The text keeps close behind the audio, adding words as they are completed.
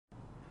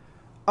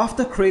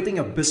after creating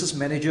a business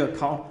manager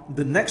account,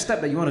 the next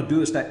step that you want to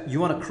do is that you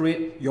want to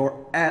create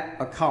your ad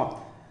account.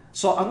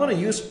 So I'm going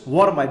to use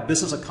one of my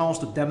business accounts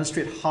to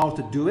demonstrate how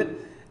to do it.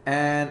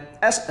 And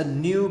as a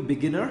new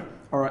beginner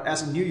or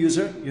as a new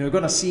user, you're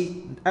going to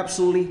see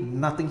absolutely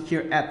nothing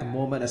here at the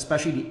moment,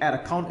 especially the ad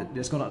account.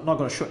 It's not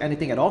going to show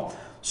anything at all.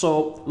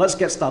 So let's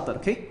get started,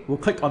 okay? We'll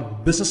click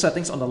on business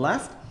settings on the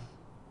left.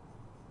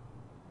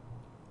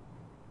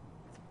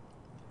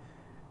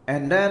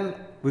 And then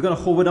we're going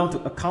to hover down to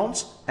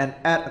accounts and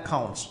add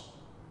accounts.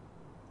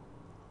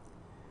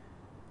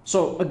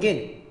 So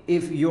again,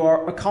 if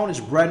your account is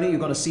brand new, you're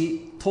going to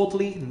see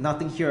totally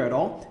nothing here at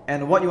all.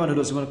 And what you want to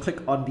do is you want to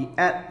click on the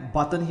add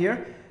button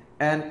here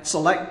and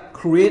select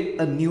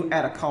create a new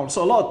ad account.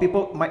 So a lot of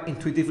people might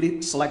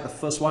intuitively select the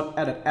first one,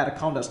 add an ad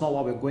account. That's not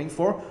what we're going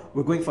for.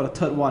 We're going for the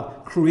third one,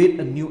 create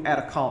a new ad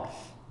account.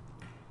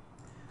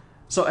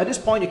 So at this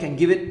point, you can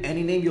give it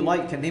any name you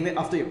like. You can name it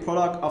after your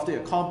product, after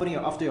your company,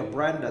 or after your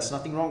brand. There's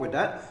nothing wrong with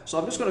that. So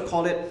I'm just going to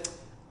call it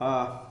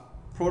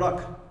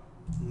product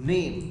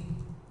name.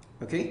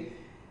 Okay.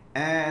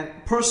 And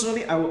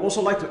personally, I would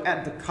also like to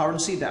add the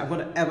currency that I'm going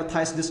to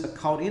advertise this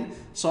account in.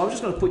 So I'm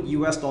just going to put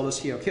US dollars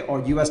here, okay,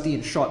 or USD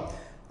in short.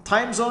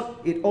 Time zone,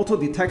 it auto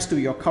detects to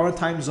your current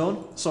time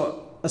zone.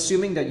 So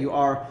assuming that you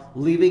are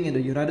living in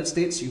the United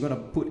States, you're going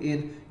to put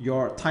in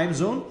your time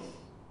zone.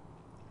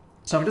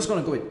 So I'm just going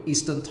to go with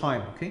Eastern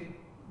time, okay?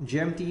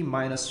 GMT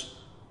minus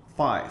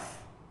 5.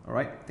 All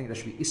right, I think that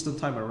should be Eastern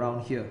time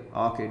around here.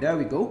 Okay, there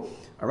we go.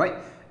 All right,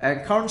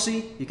 and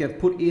currency, you can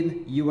put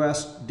in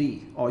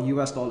USD or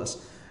US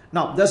dollars.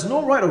 Now, there's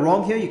no right or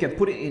wrong here. You can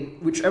put it in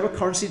whichever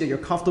currency that you're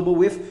comfortable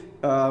with.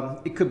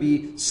 It could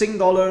be Sing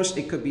dollars,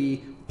 it could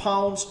be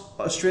pounds,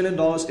 Australian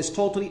dollars. It's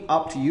totally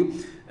up to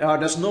you.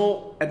 There's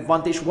no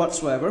advantage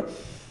whatsoever.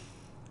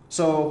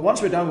 So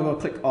once we're done, we're going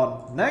to click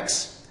on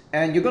next.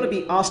 And you're going to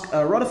be asked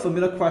a rather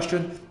familiar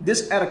question.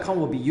 This ad account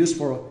will be used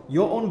for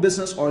your own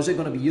business, or is it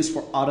going to be used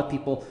for other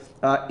people?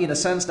 In a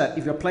sense that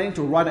if you're planning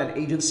to run an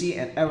agency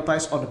and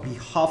advertise on the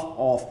behalf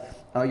of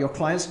your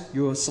clients,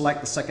 you will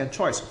select the second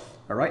choice.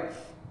 All right.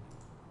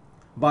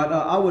 But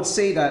I would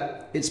say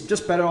that it's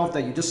just better off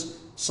that you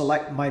just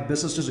select my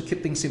business just to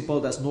keep things simple.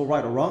 There's no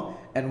right or wrong.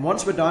 And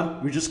once we're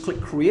done, we just click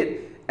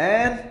create,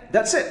 and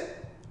that's it.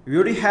 You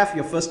already have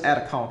your first ad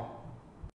account.